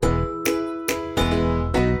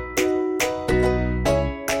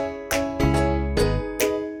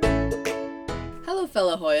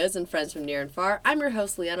Hoyas and friends from near and far. I'm your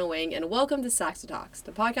host, Leanna Wing, and welcome to Saxatalks,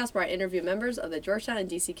 the podcast where I interview members of the Georgetown and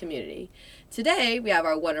DC community. Today, we have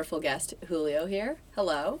our wonderful guest, Julio, here.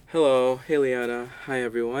 Hello. Hello. Hey, Liana. Hi,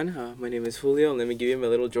 everyone. My name is Julio, and let me give you my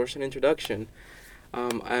little Georgetown introduction.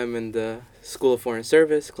 I'm in the School of Foreign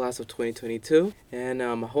Service, class of 2022, and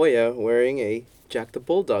I'm a Hoya wearing a Jack the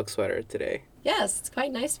Bulldog sweater today. Yes, it's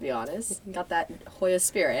quite nice, to be honest. Got that Hoya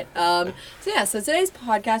spirit. So today's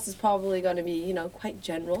podcast is probably going to be, quite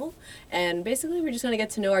general. And basically, we're just going to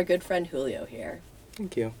get to know our good friend Julio here.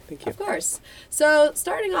 Thank you. Of course. So,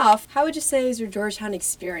 starting off, how would you say is your Georgetown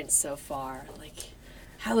experience so far?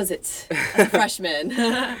 How is it as a freshman?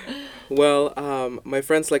 Well, my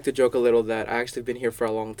friends like to joke a little that I actually been here for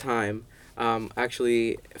a long time.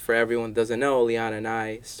 Actually, for everyone who doesn't know, Liana and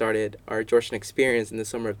I started our Georgetown experience in the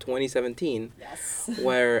summer of 2017. Yes.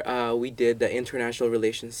 Where we did the International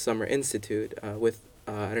Relations Summer Institute with,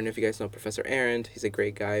 I don't know if you guys know Professor Arendt. He's a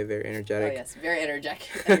great guy, very energetic. Oh, yes, very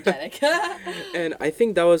energetic. And I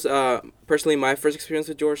think that was personally my first experience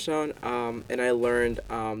with Georgetown, and I learned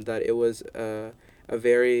that it was a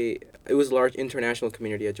large international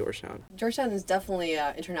community at Georgetown. Georgetown is definitely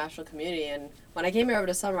an international community, and when I came here over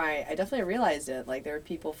the summer, I definitely realized it. There were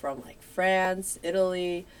people from France,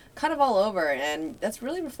 Italy, kind of all over, and that's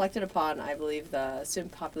really reflected upon, I believe, the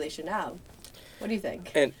student population now. What do you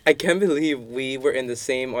think? And I can't believe we were in the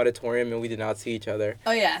same auditorium and we did not see each other.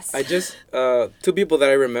 Oh, yes. I just, two people that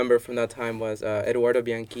I remember from that time was Eduardo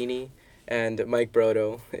Bianchini and Mike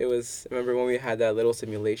Brodo. Remember when we had that little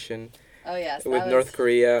simulation? Oh, yes. With North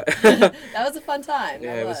Korea. That was a fun time.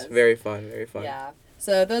 Yeah, it was very fun. Yeah.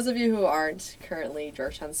 So those of you who aren't currently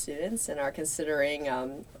Georgetown students and are considering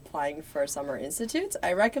applying for summer institutes,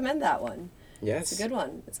 I recommend that one. Yes. It's a good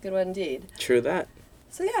one. It's a good one indeed. True that.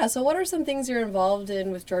 So what are some things you're involved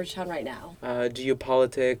in with Georgetown right now?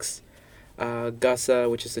 Geopolitics, GUSA,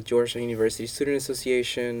 which is the Georgetown University Student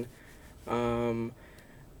Association. I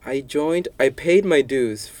paid my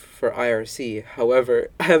dues for IRC. However,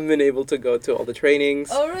 I haven't been able to go to all the trainings.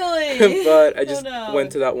 Oh, really? But I just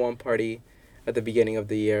went to that one party at the beginning of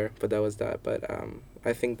the year, but that was that. But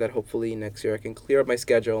I think that hopefully next year I can clear up my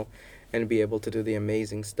schedule and be able to do the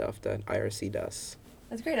amazing stuff that IRC does.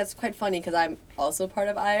 That's great. That's quite funny because I'm also part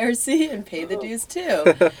of IRC and paid the dues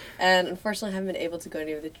too. And unfortunately I haven't been able to go to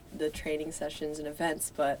any of the training sessions and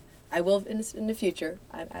events, but I will in the future.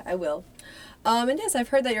 I will. And yes, I've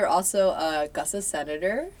heard that you're also a GUSA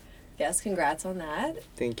senator. Yes, congrats on that.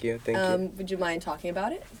 Thank you. Would you mind talking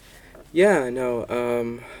about it? Yeah, no,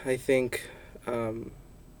 I think I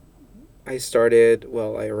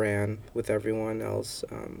ran with everyone else,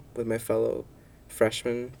 with my fellow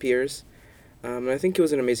freshman peers. And I think it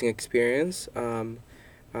was an amazing experience. I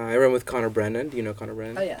ran with Connor Brennan. Do you know Connor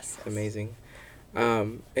Brennan? Oh, yes. Amazing.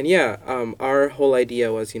 Our whole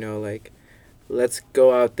idea was, let's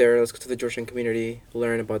go out there, let's go to the Georgetown community,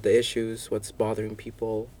 learn about the issues, what's bothering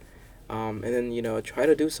people, and then, try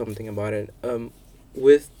to do something about it,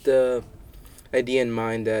 with the idea in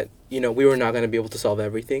mind that, we were not going to be able to solve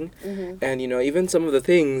everything. Mm-hmm. And, even some of the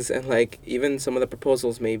things and, even some of the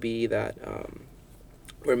proposals may be that,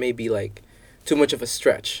 were maybe, too much of a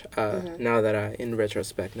stretch, now that in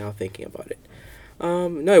retrospect, now thinking about it.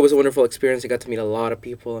 No, it was a wonderful experience. I got to meet a lot of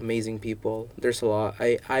people, amazing people. There's a lot.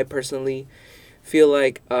 I personally feel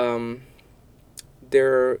like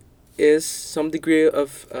there is some degree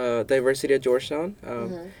of diversity at Georgetown,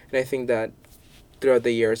 and I think that throughout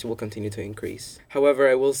the years it will continue to increase. However,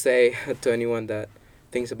 I will say to anyone that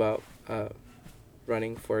thinks about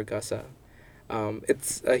running for GUSA,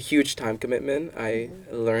 it's a huge time commitment. I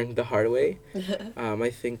learned the hard way. I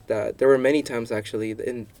think that there were many times actually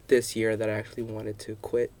in this year that I actually wanted to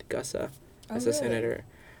quit GUSA as a senator.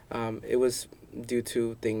 It was due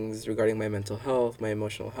to things regarding my mental health, my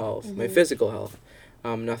emotional health, my physical health.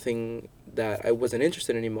 Nothing that I wasn't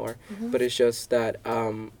interested in anymore, but it's just that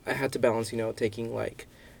I had to balance, taking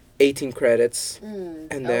 18 credits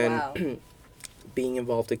and then being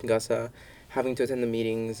involved in GUSA, having to attend the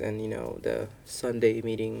meetings and, the Sunday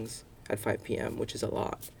meetings at 5 p.m., which is a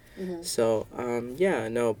lot. So, I'm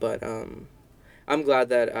glad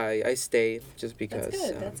that I stayed just because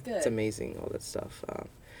That's good. It's amazing, all that stuff.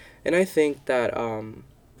 And I think that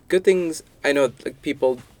good things, I know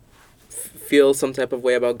people feel some type of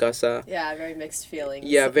way about GUSA. Yeah, very mixed feelings.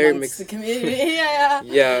 Yeah, very mixed. The community, yeah.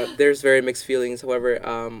 Yeah, there's very mixed feelings. However,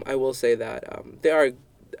 I will say that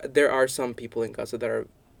there are some people in GUSA that are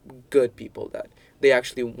good people, that they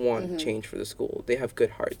actually want change for the school. They have good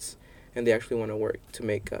hearts, and they actually want to work to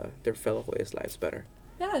make their fellow Hoyas' lives better.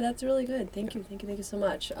 Yeah, that's really good. Thank you so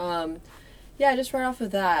much. Yeah, just right off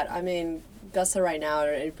of that, I mean, GUSA right now, are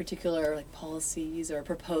any particular like policies or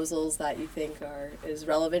proposals that you think is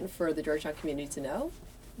relevant for the Georgetown community to know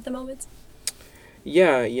at the moment?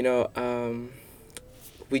 Yeah,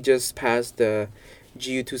 we just passed the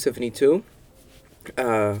GU 272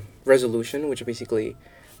 resolution, which basically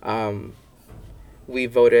um, we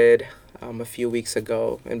voted a few weeks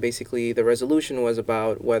ago, and basically the resolution was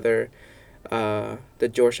about whether the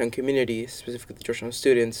Georgetown community, specifically the Georgetown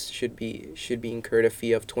students, should be incurred a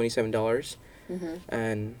fee of $27 Mm-hmm.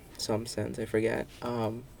 and some cents, I forget,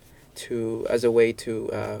 to as a way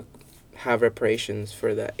to have reparations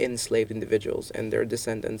for the enslaved individuals and their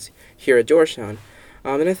descendants here at Georgetown.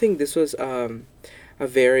 And I think this was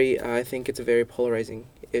I think it's a very polarizing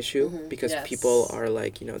issue Mm-hmm. because Yes. people are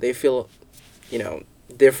like, they feel, you know,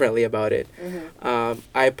 differently about it. Mm-hmm.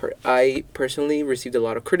 I personally received a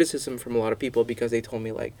lot of criticism from a lot of people because they told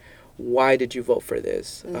me like, why did you vote for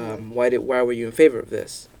this? Mm-hmm. Why were you in favor of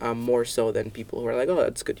this? More so than people who are like, oh,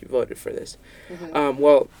 that's good, you voted for this. Mm-hmm.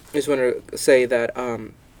 Well, I just want to say that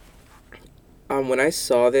when I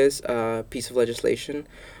saw this piece of legislation,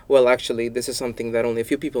 well, actually, this is something that only a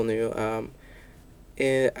few people knew.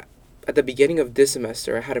 In, at the beginning of this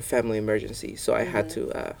semester, I had a family emergency, so I had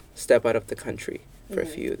Mm-hmm. to step out of the country for a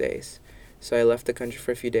Mm-hmm. few days. So I left the country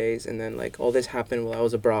for a few days, and then like all this happened while I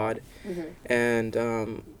was abroad, Mm-hmm.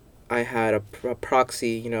 and I had a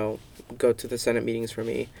proxy, go to the Senate meetings for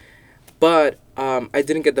me. But I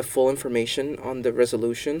didn't get the full information on the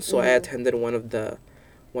resolution, so I Mm-hmm. attended one of the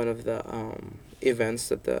events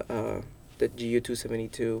that the GU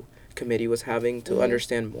 272 committee was having to Mm-hmm.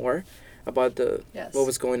 understand more about Yes. what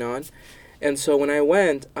was going on. And so when I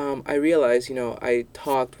went, I realized, I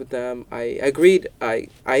talked with them. I agreed.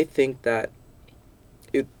 I think that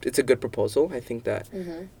it's a good proposal. I think that,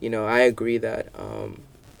 Mm-hmm. I agree that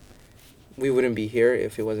we wouldn't be here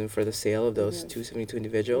if it wasn't for the sale of those Mhm. 272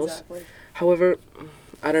 individuals. Exactly. However,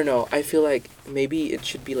 I don't know. I feel like maybe it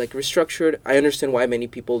should be like restructured. I understand why many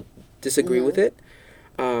people disagree with Mhm. it.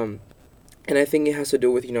 And I think it has to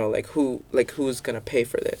do with, who's gonna pay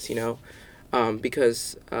for this,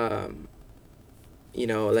 because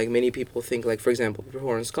like many people think, like, for example, people who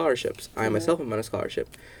are on scholarships. I Mhm. myself am on a scholarship.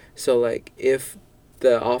 So like if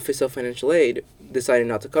the Office of Financial Aid decided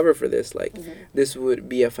not to cover for this, like Mhm. this would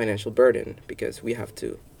be a financial burden because we have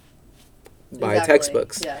to buy Exactly.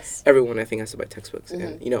 textbooks. Yes. Everyone, I think, has to buy textbooks,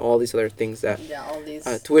 and Mhm. all these other things that Yeah, all these.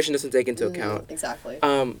 tuition doesn't take into Mhm. account. Exactly.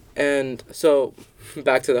 And so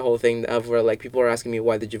back to the whole thing of where like people are asking me,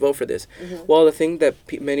 why did you vote for this? Mhm. Well, the thing that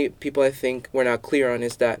many people, I think, were not clear on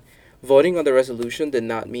is that voting on the resolution did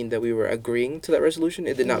not mean that we were agreeing to that resolution.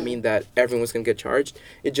 It did not Mhm. mean that everyone was going to get charged.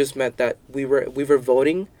 It just meant that we were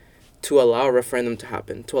voting to allow a referendum to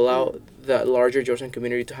happen, to allow the larger Georgetown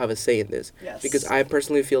community to have a say in this. Yes. Because I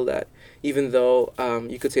personally feel that even though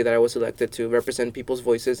you could say that I was elected to represent people's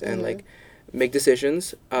voices and Mhm. like make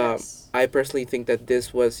decisions, Yes. I personally think that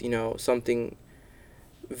this was, something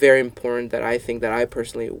very important that I think that I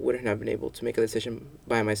personally wouldn't have been able to make a decision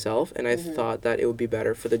by myself, and I Mhm. thought that it would be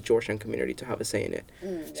better for the Georgetown community to have a say in it.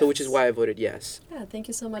 Mm, So, which is yes. why I voted yes. Yeah, thank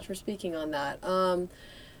you so much for speaking on that.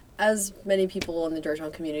 As many people in the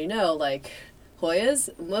Georgetown community know, like Hoyas,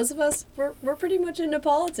 most of us we're pretty much into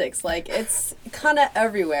politics. Like it's kind of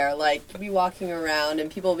everywhere. Like you'd be walking around and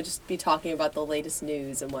people would just be talking about the latest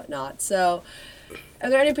news and whatnot. So, are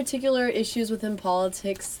there any particular issues within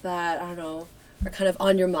politics that I don't know are kind of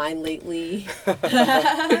on your mind lately?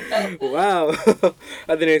 Wow,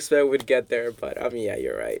 I didn't expect we'd get there, but I mean, yeah,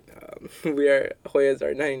 you're right. Hoyas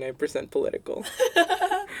are 99% political.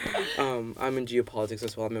 I'm in geopolitics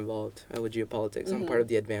as well. I'm involved with geopolitics. I'm part of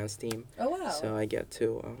the advanced team. Oh wow. So I get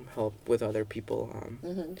to help with other people.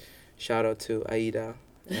 Mhm. Shout out to Aida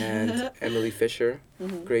and Emily Fisher,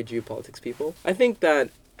 Mhm. great geopolitics people. I think that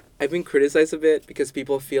I've been criticized a bit because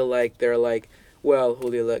people feel like they're like, well,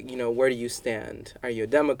 Julio, like, where do you stand? Are you a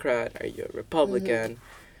Democrat? Are you a Republican?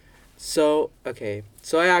 So, okay.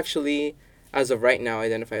 So I actually, as of right now,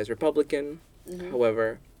 identify as Republican. Mhm.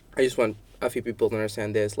 However, I just want a few people to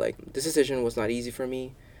understand this. Like, this decision was not easy for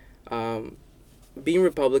me. Being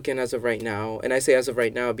Republican as of right now, and I say as of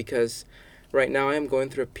right now because right now I'm going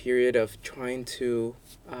through a period of trying to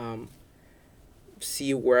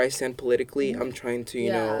see where I stand politically. Mhm. I'm trying to,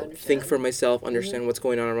 Yeah, I think understand. for myself, understand what's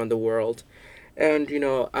going on around the world. And,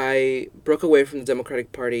 I broke away from the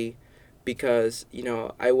Democratic Party because,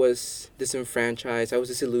 I was disenfranchised. I was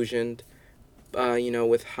disillusioned,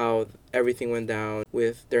 with how everything went down,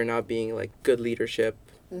 with there not being, like, good leadership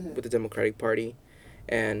Mhm. with the Democratic Party,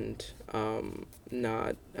 and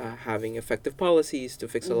not having effective policies to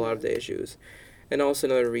fix a lot of the issues. And also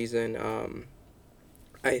another reason,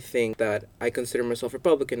 I think that I consider myself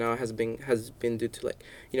Republican now has been due to like,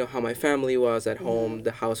 how my family was at home,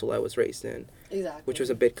 the household I was raised in, Exactly. which was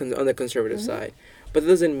a bit on the conservative side. But it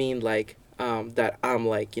doesn't mean like that I'm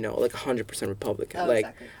like, like 100% Republican. Oh, like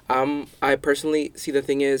exactly. I personally see the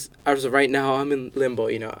thing is, as of right now, I'm in limbo.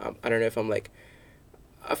 I don't know if I'm like.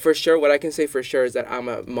 For sure, what I can say for sure is that I'm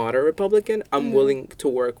a moderate Republican. I'm willing to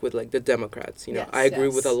work with like the Democrats. Yes, I agree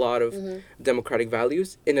with a yes. lot of Democratic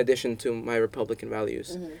values in addition to my Republican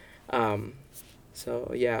values.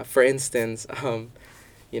 So yeah, for instance,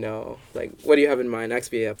 like what do you have in mind?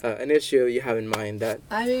 Actually, an issue you have in mind that.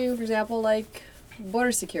 I mean, for example, like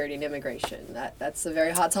border security and immigration. That's a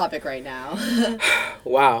very hot topic right now.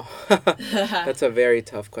 Wow, that's a very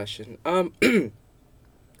tough question.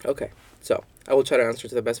 Okay, so I will try to answer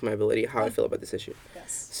to the best of my ability how I feel about this issue.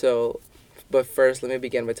 Yes. So, but first, let me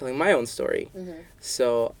begin by telling my own story.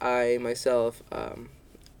 So, I myself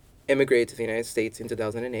immigrated to the United States in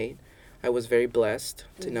 2008. I was very blessed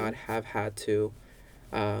to not have had to,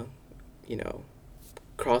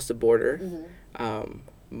 cross the border.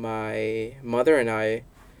 My mother and I,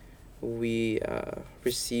 we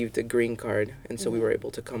received a green card, and so we were able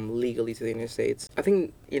to come legally to the United States. I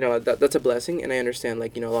think that's a blessing, and I understand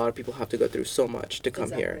like a lot of people have to go through so much to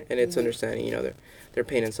come here, and it's understanding their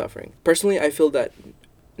pain and suffering. Personally, I feel that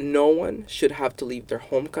no one should have to leave their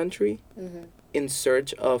home country in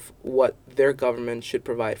search of what their government should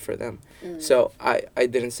provide for them. So I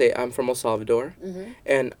didn't say I'm from El Salvador,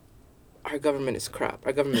 and our government is crap.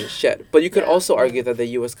 Our government is shit. But you could also argue that the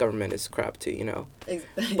U.S. government is crap too,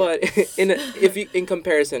 But in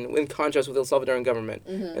comparison, in contrast with the Salvadoran government,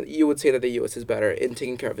 you would say that the U.S. is better in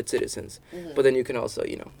taking care of its citizens. But then you can also,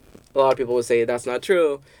 a lot of people would say that's not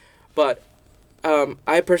true. But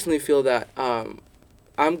I personally feel that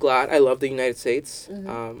I'm glad. I love the United States.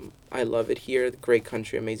 I love it here. Great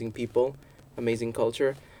country, amazing people, amazing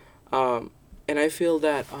culture. And I feel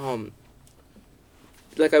that...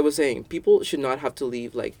 like I was saying, people should not have to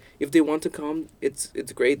leave. Like, if they want to come, it's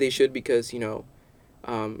great. They should because,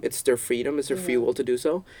 it's their freedom. It's their free will to do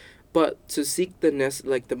so. But to seek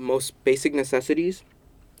the most basic necessities,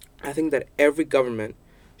 I think that every government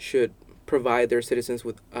should provide their citizens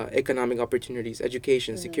with economic opportunities,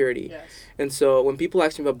 education, security. Yes. And so when people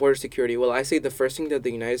ask me about border security, well, I say the first thing that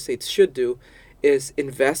the United States should do is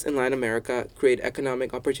invest in Latin America, create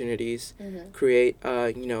economic opportunities, create,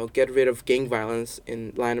 get rid of gang violence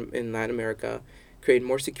in Latin America, create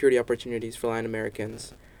more security opportunities for Latin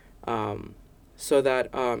Americans, so that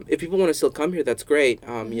if people want to still come here, that's great,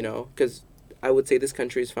 because I would say this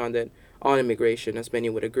country is founded on immigration, as many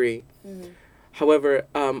would agree. However,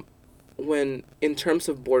 when in terms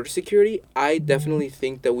of border security, I definitely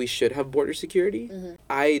think that we should have border security.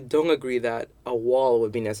 I don't agree that a wall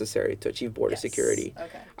would be necessary to achieve border security.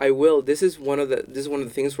 Okay. I will. This is one of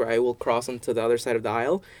the things where I will cross onto the other side of the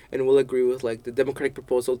aisle and will agree with like the Democratic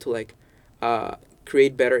proposal to like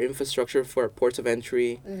create better infrastructure for ports of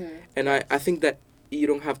entry. And I think that you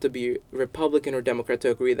don't have to be Republican or Democrat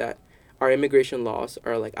to agree that our immigration laws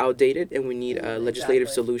are like outdated and we need a legislative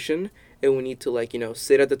solution, and we need to like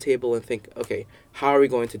sit at the table and think, okay, how are we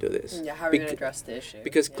going to do this? How are we going to address the issue?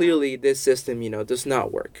 Because clearly this system does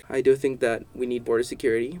not work. I do think that we need border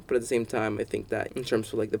security, but at the same time I think that in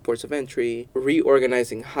terms of like the ports of entry,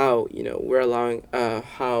 reorganizing how we're allowing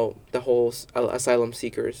how the whole asylum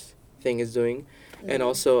seekers thing is doing, and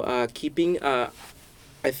also keeping I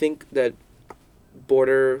think that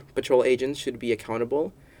border patrol agents should be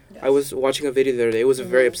accountable. I was watching a video the other day. It was a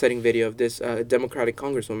very upsetting video of this Democratic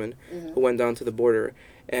congresswoman who went down to the border,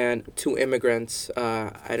 and two immigrants,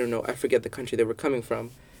 I don't know, I forget the country they were coming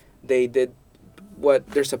from, they did what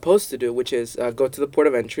they're supposed to do, which is go to the port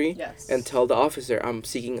of entry and tell the officer, I'm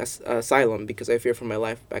seeking asylum because I fear for my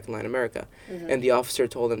life back in Latin America. And the officer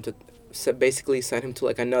told him to basically send him to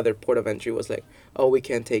like another port of entry, was like, oh, we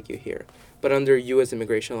can't take you here. But under U.S.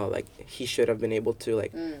 immigration law, like, he should have been able to,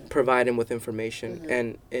 like, provide him with information.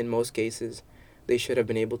 And in most cases, they should have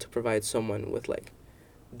been able to provide someone with, like,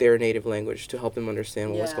 their native language to help them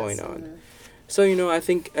understand what's going on. So, I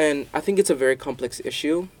think it's a very complex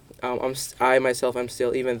issue. I myself, I'm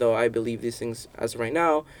still, even though I believe these things as of right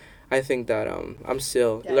now, I think that I'm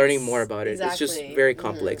still learning more about it. Exactly. It's just very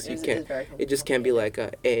complex. It just can't be like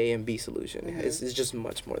a and B solution. It's just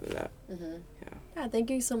much more than that. Yeah, thank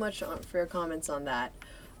you so much for your comments on that.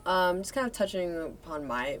 Just kind of touching upon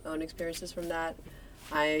my own experiences from that.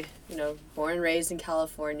 I, born and raised in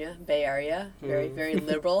California, Bay Area, very, very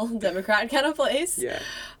liberal, Democrat kind of place. Yeah.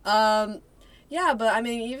 Yeah, but I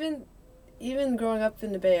mean, even growing up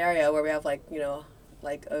in the Bay Area where we have like,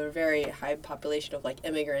 like a very high population of like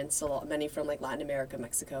immigrants, many from like Latin America,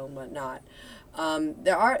 Mexico, and whatnot.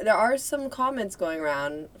 There are some comments going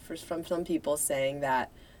around from some people saying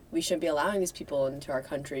that we shouldn't be allowing these people into our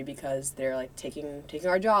country because they're like taking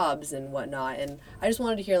our jobs and whatnot. And I just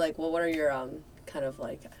wanted to hear like, well, what are your kind of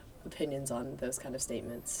like opinions on those kind of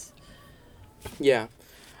statements? Yeah.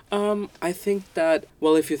 I think that,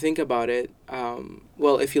 well, if you think about it,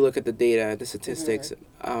 if you look at the data, the statistics,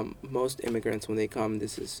 most immigrants, when they come,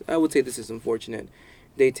 I would say this is unfortunate,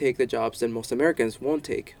 they take the jobs that most Americans won't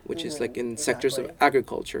take, which is like in sectors of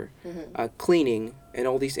agriculture, cleaning, and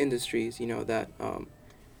all these industries, that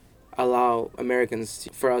allow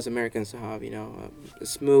for us Americans to have, a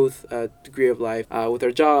smooth degree of life with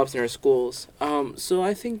our jobs and our schools. So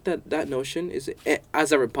I think that notion is,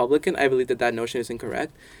 as a Republican, I believe that notion is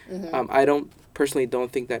incorrect. I personally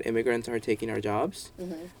don't think that immigrants are taking our jobs.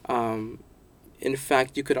 In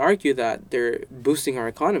fact, you could argue that they're boosting our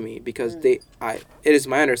economy because it is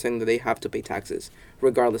my understanding that they have to pay taxes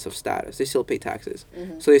regardless of status. They still pay taxes.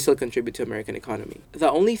 So they still contribute to American economy. The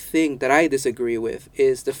only thing that I disagree with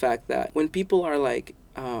is the fact that when people are like,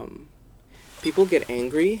 people get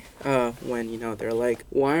angry when, they're like,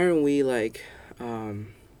 why aren't we like,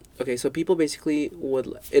 okay, so people basically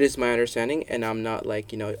it is my understanding, and I'm not like,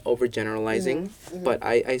 overgeneralizing, but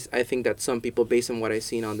I think that some people, based on what I've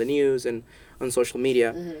seen on the news and on social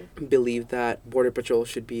media, believe that Border Patrol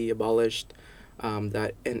should be abolished,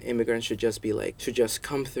 that an immigrant should just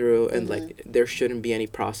come through and like there shouldn't be any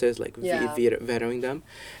process like vetoing them.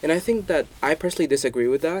 And I think that I personally disagree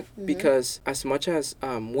with that because as much as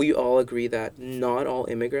we all agree that not all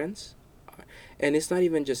immigrants, and it's not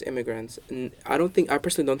even just immigrants. I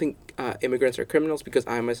personally don't think immigrants are criminals because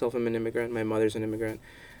I myself am an immigrant. My mother's an immigrant.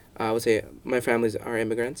 I would say my families are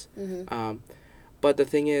immigrants. But the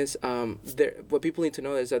thing is, what people need to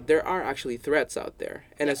know is that there are actually threats out there.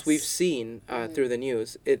 And as we've seen through the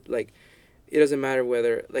news, it doesn't matter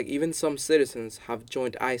whether, like, even some citizens have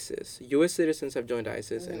joined ISIS. U.S. citizens have joined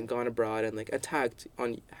ISIS and gone abroad and, like,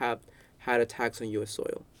 have had attacks on U.S.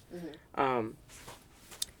 soil.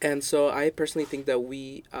 And so I personally think that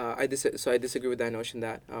I disagree with that notion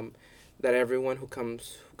that that everyone who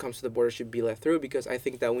comes to the border should be let through, because I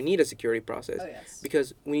think that we need a security process.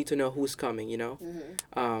 Because we need to know who's coming,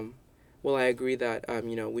 Well, I agree that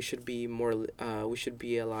we should be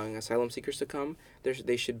allowing asylum seekers to come.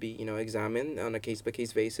 They should be examined on a case by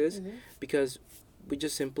case basis, because we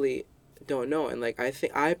just simply don't know. And like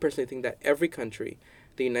I personally think that every country,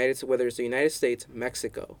 whether it's the United States,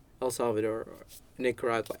 Mexico, El Salvador,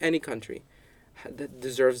 Nicaragua, any country that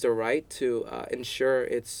deserves the right to ensure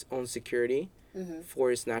its own security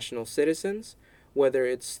for its national citizens, whether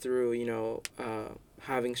it's through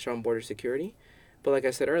having strong border security. But like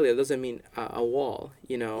I said earlier, it doesn't mean a wall.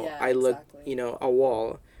 A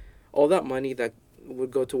wall. All that money that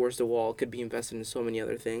would go towards the wall could be invested in so many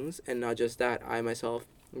other things, and not just that. I myself,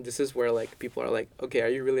 this is where like people are like, okay, are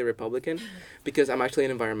you really a Republican? Because I'm actually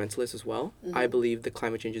an environmentalist as well. I believe the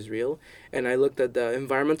climate change is real, and I looked at the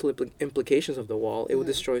environmental implications of the wall. It would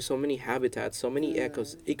destroy so many habitats, so many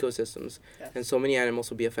ecosystems, and so many animals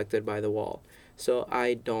will be affected by the wall. So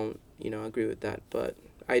I don't agree with that, but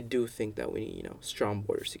I do think that we need strong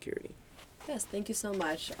border security. Yes, thank you so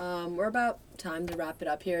much. We're about time to wrap it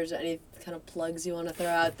up here. Is there any kind of plugs you want to throw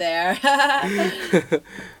out there?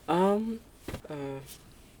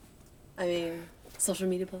 I mean, social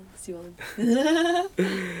media plugs you want?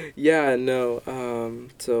 Yeah, no.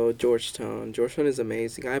 So Georgetown is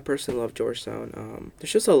amazing. I personally love Georgetown.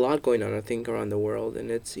 There's just a lot going on, I think, around the world,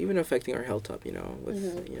 and it's even affecting our health up,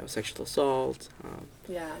 with sexual assault.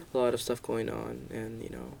 A lot of stuff going on, and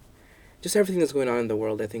just everything that's going on in the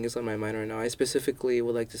world, I think, is on my mind right now. I specifically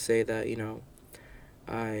would like to say that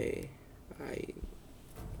I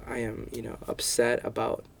am upset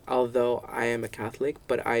about. Although I am a Catholic,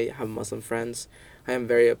 but I have Muslim friends, I am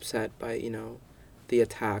very upset by the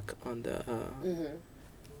attack on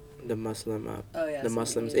the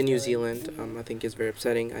Muslims in New Zealand. I think it's very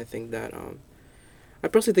upsetting. I think that I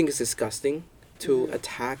personally think it's disgusting to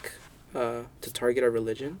attack, to target our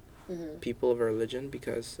religion, people of our religion,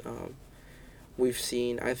 because we've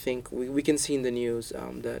seen. I think we can see in the news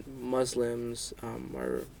that Muslims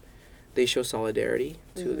they show solidarity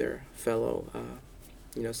to their fellow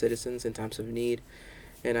citizens in times of need,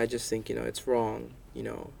 and I just think it's wrong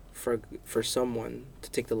for someone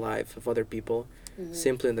to take the life of other people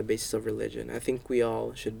simply on the basis of religion. I think we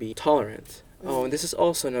all should be tolerant. Oh, and this is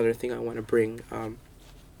also another thing I want to bring.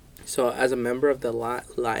 So as a member of the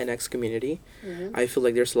Latinx community, I feel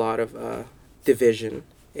like there's a lot of division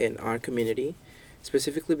in our community,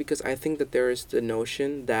 specifically because I think that there is the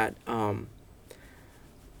notion that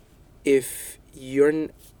if you're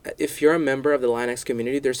a member of the Latinx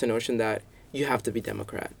community, there's a notion that you have to be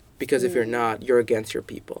Democrat, because if you're not, you're against your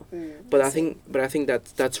people. But I think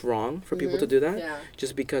that's wrong for people to do that. Yeah.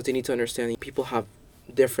 Just because they need to understand people have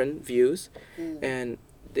different views, and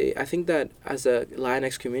I think that as a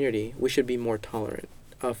Latinx community, we should be more tolerant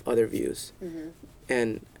of other views.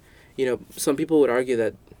 And some people would argue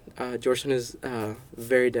that Georgetown is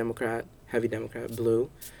very Democrat, heavy Democrat, blue,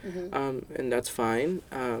 and that's fine.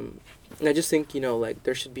 And I just think like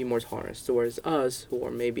there should be more tolerance towards us who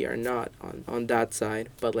are not on that side,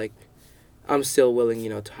 but like I'm still willing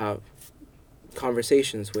to have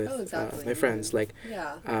conversations with my friends. Like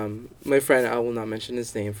my friend, I will not mention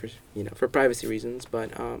his name for privacy reasons,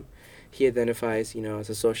 but he identifies as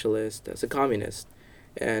a socialist, as a communist.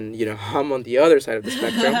 And I'm on the other side of the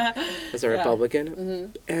spectrum as a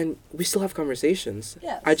Republican, and we still have conversations.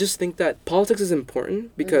 Yes. I just think that politics is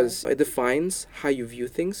important because it defines how you view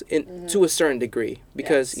things to a certain degree.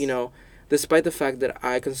 Because despite the fact that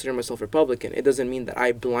I consider myself Republican, it doesn't mean that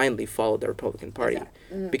I blindly follow the Republican Party.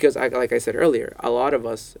 Because like I said earlier, a lot of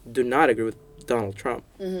us do not agree with Donald Trump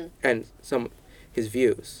and some of his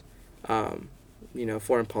views.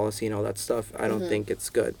 Foreign policy and all that stuff. I don't think it's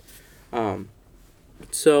good.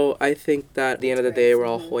 So I think that at the end of the day, we're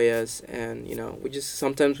all Hoyas, and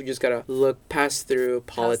sometimes we just gotta look past through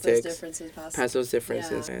politics, past those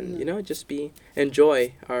differences, and just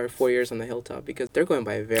enjoy our 4 years on the hilltop, because they're going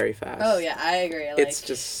by very fast. Oh yeah, I agree. It's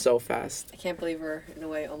just so fast. I can't believe we're in a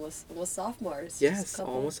way almost sophomores. Yes,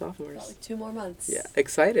 almost sophomores. About 2 more months. Yeah,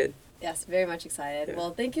 excited. Yes, very much excited. Yeah.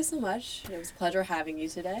 Well, thank you so much. It was a pleasure having you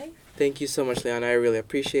today. Thank you so much, Leon. I really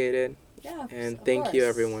appreciate it. Yeah, and thank you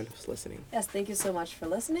everyone who's listening. Yes, thank you so much for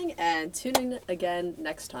listening, and tune in again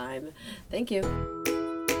next time. Thank you.